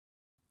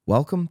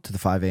Welcome to the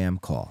 5 a.m.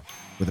 call,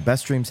 where the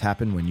best dreams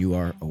happen when you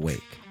are awake.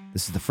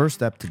 This is the first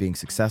step to being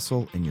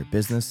successful in your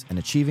business and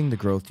achieving the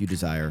growth you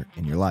desire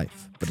in your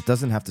life. But it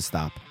doesn't have to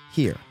stop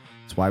here.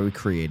 It's why we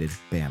created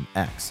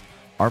BAMX,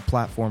 our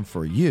platform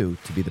for you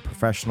to be the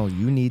professional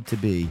you need to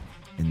be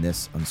in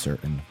this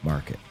uncertain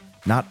market.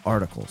 Not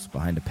articles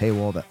behind a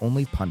paywall that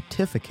only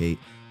pontificate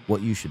what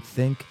you should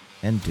think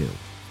and do,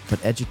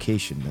 but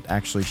education that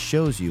actually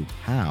shows you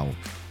how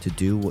to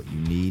do what you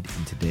need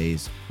in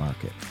today's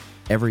market.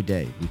 Every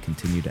day, we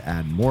continue to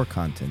add more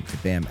content to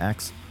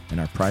BAMX and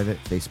our private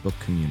Facebook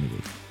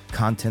community.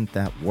 Content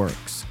that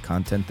works,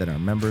 content that our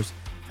members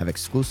have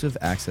exclusive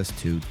access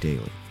to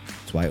daily.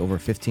 That's why over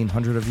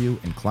 1,500 of you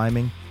in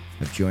climbing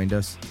have joined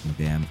us in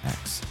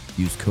BAMX.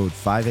 Use code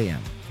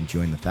 5AM and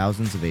join the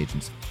thousands of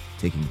agents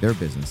taking their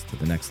business to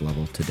the next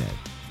level today.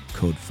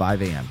 Code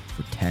 5AM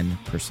for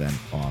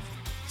 10% off.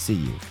 See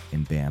you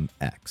in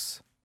BAMX.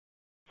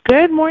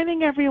 Good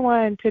morning,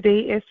 everyone. Today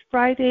is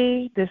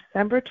Friday,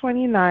 December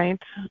 29th,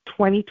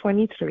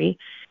 2023.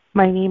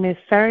 My name is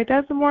Sarah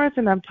Desamours,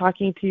 and I'm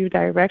talking to you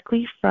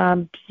directly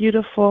from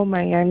beautiful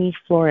Miami,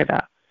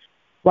 Florida.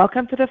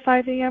 Welcome to the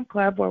 5 a.m.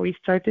 Club, where we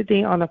start the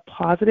day on a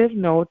positive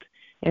note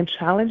and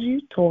challenge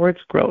you towards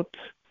growth.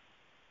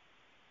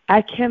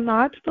 I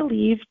cannot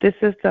believe this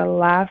is the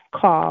last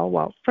call,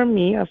 well, for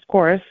me, of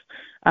course,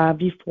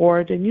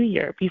 before the new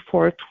year,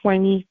 before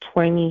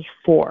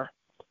 2024.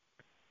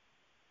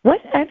 What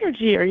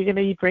energy are you going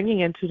to be bringing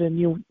into the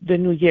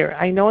new year?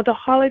 I know the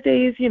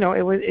holidays,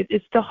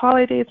 it's the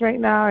holidays right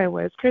now. It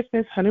was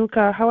Christmas,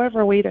 Hanukkah,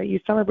 however way that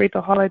you celebrate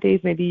the holidays.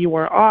 Maybe you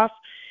were off,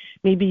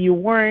 maybe you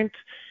weren't.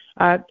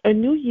 A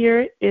new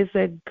year is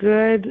a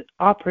good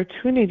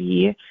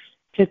opportunity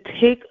to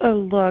take a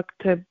look,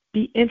 to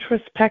be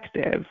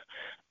introspective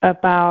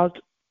about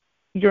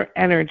your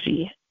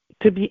energy,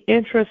 to be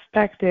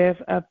introspective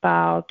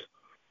about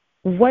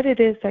what it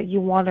is that you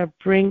want to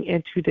bring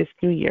into this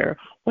new year.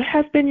 What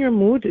has been your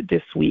mood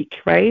this week,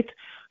 right?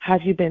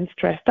 Have you been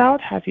stressed out?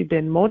 Have you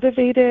been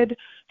motivated?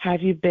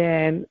 Have you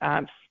been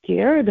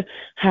scared?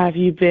 Have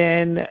you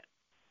been,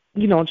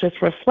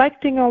 just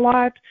reflecting a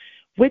lot?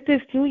 With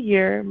this new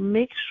year,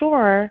 make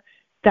sure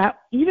that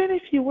even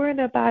if you were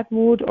in a bad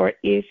mood, or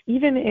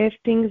even if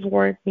things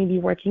weren't maybe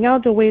working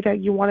out the way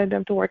that you wanted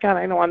them to work out.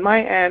 I know on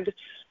my end,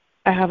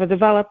 I have a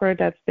developer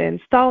that's been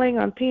stalling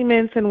on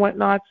payments and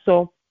whatnot.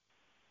 So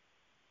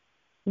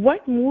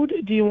what mood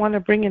do you want to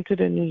bring into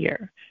the new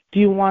year? Do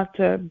you want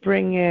to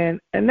bring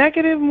in a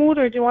negative mood,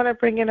 or do you want to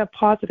bring in a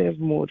positive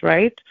mood,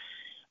 right?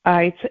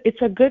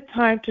 It's a good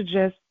time to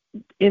just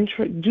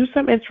do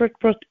some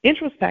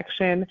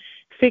introspection,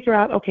 figure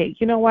out, okay,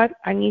 you know what?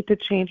 I need to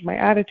change my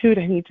attitude.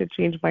 I need to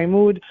change my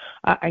mood.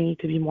 I need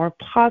to be more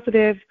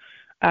positive.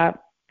 A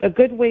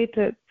good way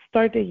to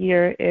start the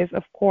year is,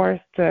 of course,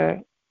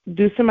 to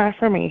do some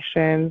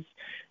affirmations,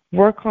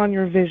 work on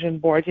your vision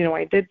board.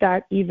 I did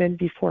that even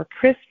before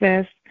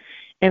Christmas,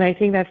 and I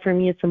think that for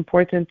me it's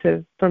important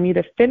for me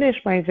to finish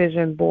my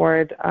vision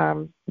board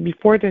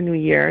before the new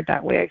year.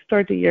 That way I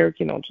start the year,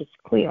 just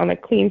on a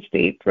clean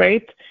state,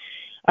 right?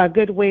 A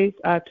good way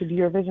to do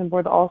your vision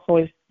board also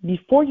is,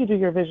 before you do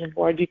your vision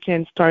board, you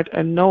can start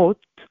a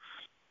note.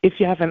 If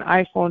you have an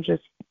iPhone,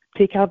 just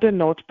take out the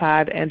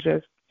notepad and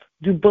just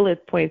do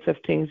bullet points of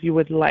things you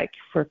would like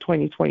for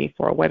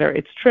 2024, whether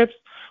it's trips,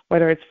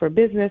 whether it's for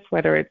business,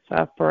 whether it's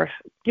for,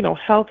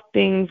 health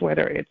things,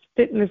 whether it's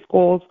fitness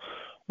goals,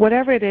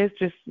 whatever it is,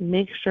 just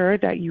make sure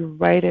that you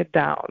write it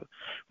down,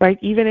 right?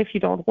 Even if you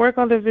don't work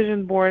on the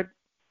vision board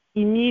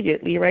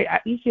immediately, right?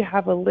 At least you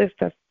have a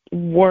list of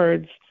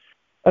words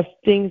of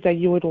things that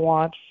you would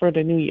want for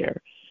the new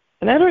year.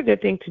 Another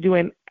good thing to do,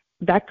 and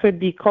that could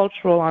be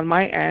cultural on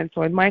my end.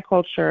 So in my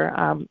culture,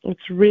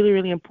 it's really,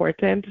 really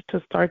important to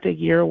start the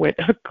year with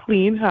a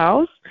clean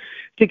house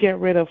to get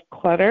rid of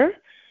clutter.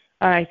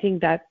 I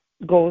think that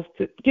goes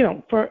to,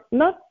 for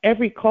not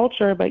every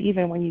culture, but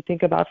even when you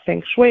think about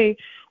Feng Shui,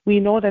 we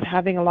know that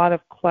having a lot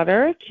of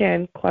clutter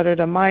can clutter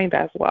the mind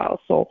as well.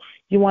 So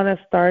you want to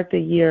start the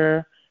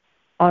year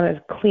on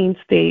a clean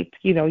state.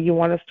 You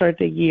want to start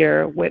the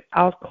year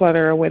without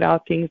clutter,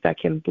 without things that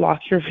can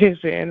block your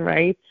vision,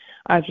 right?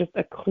 Just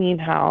a clean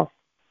house,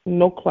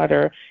 no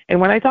clutter. And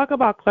when I talk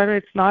about clutter,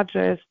 it's not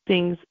just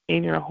things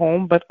in your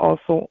home, but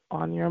also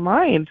on your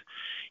mind.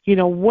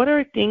 What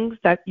are things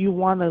that you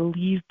want to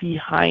leave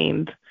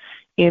behind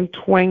in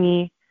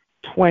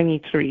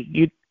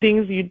 2023?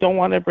 Things you don't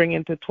want to bring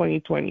into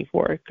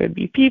 2024. It could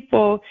be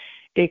people,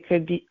 it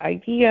could be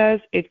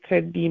ideas, it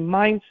could be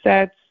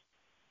mindsets.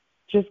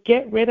 Just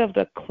get rid of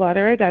the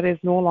clutter that is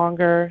no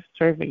longer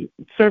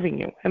serving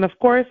you. And of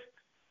course,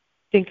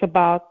 think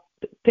about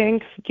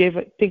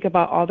Thanksgiving. Think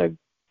about all the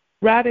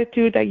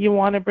gratitude that you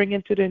want to bring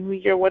into the new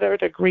year. What are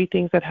the great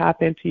things that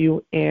happened to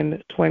you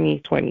in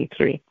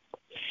 2023?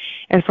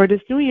 And for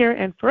this new year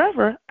and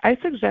forever, I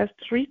suggest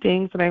 3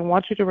 things, and I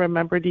want you to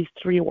remember these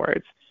 3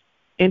 words: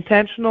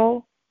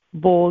 intentional,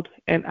 bold,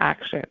 and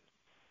action.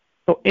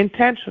 So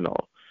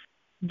intentional.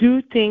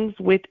 Do things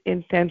with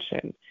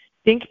intention.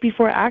 Think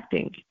before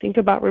acting. Think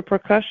about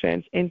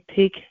repercussions and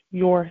take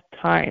your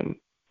time.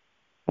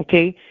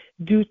 Okay?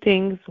 Do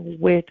things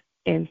with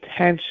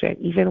intention,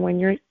 even when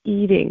you're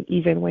eating,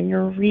 even when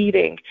you're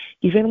reading,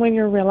 even when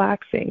you're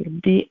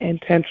relaxing. Be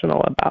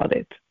intentional about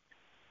it.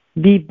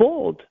 Be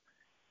bold.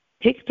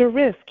 Take the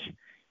risk.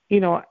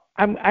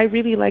 I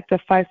really like the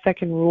 5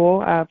 second rule.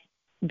 Not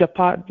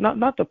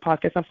the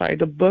podcast. I'm sorry,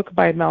 the book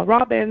by Mel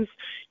Robbins.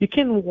 You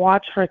can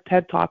watch her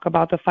TED talk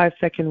about the 5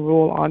 second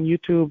rule on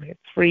YouTube. It's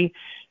free.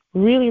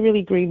 Really,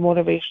 really great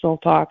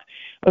motivational talk.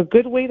 A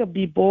good way to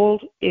be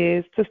bold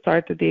is to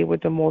start the day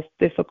with the most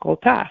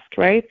difficult task,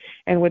 right?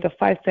 And with the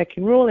 5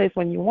 second rule is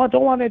when you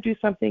don't want to do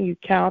something, you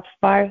count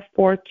 5,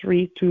 4,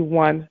 3, 2,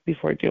 1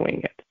 before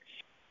doing it.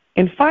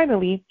 And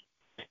finally,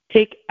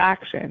 take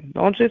action.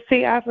 Don't just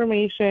say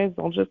affirmations.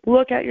 Don't just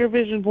look at your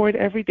vision board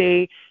every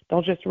day.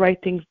 Don't just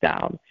write things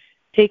down.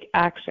 Take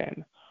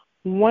action.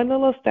 One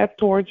little step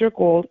towards your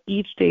goal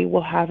each day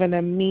will have an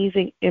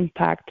amazing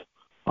impact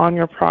on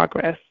your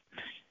progress.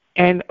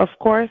 And, of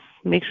course,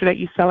 make sure that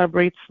you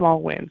celebrate small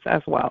wins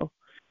as well.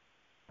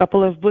 A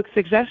couple of book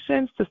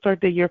suggestions to start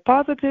the year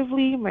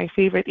positively: my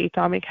favorite,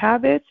 Atomic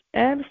Habits,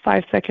 and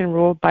 5 second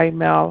Rule by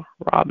Mel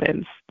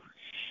Robbins.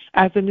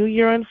 As the new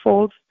year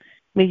unfolds,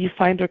 may you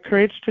find the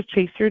courage to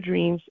chase your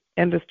dreams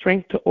and the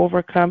strength to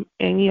overcome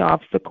any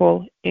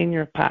obstacle in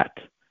your path.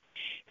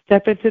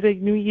 Step into the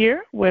new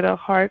year with a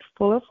heart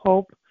full of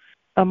hope,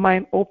 a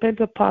mind open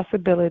to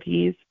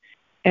possibilities,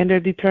 and a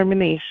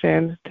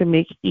determination to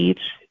make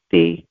each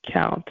day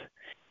count.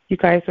 You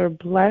guys are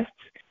blessed.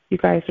 You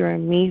guys are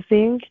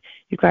amazing.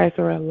 You guys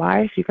are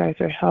alive. You guys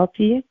are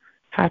healthy.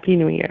 Happy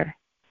New Year.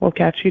 We'll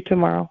catch you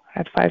tomorrow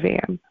at 5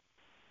 a.m.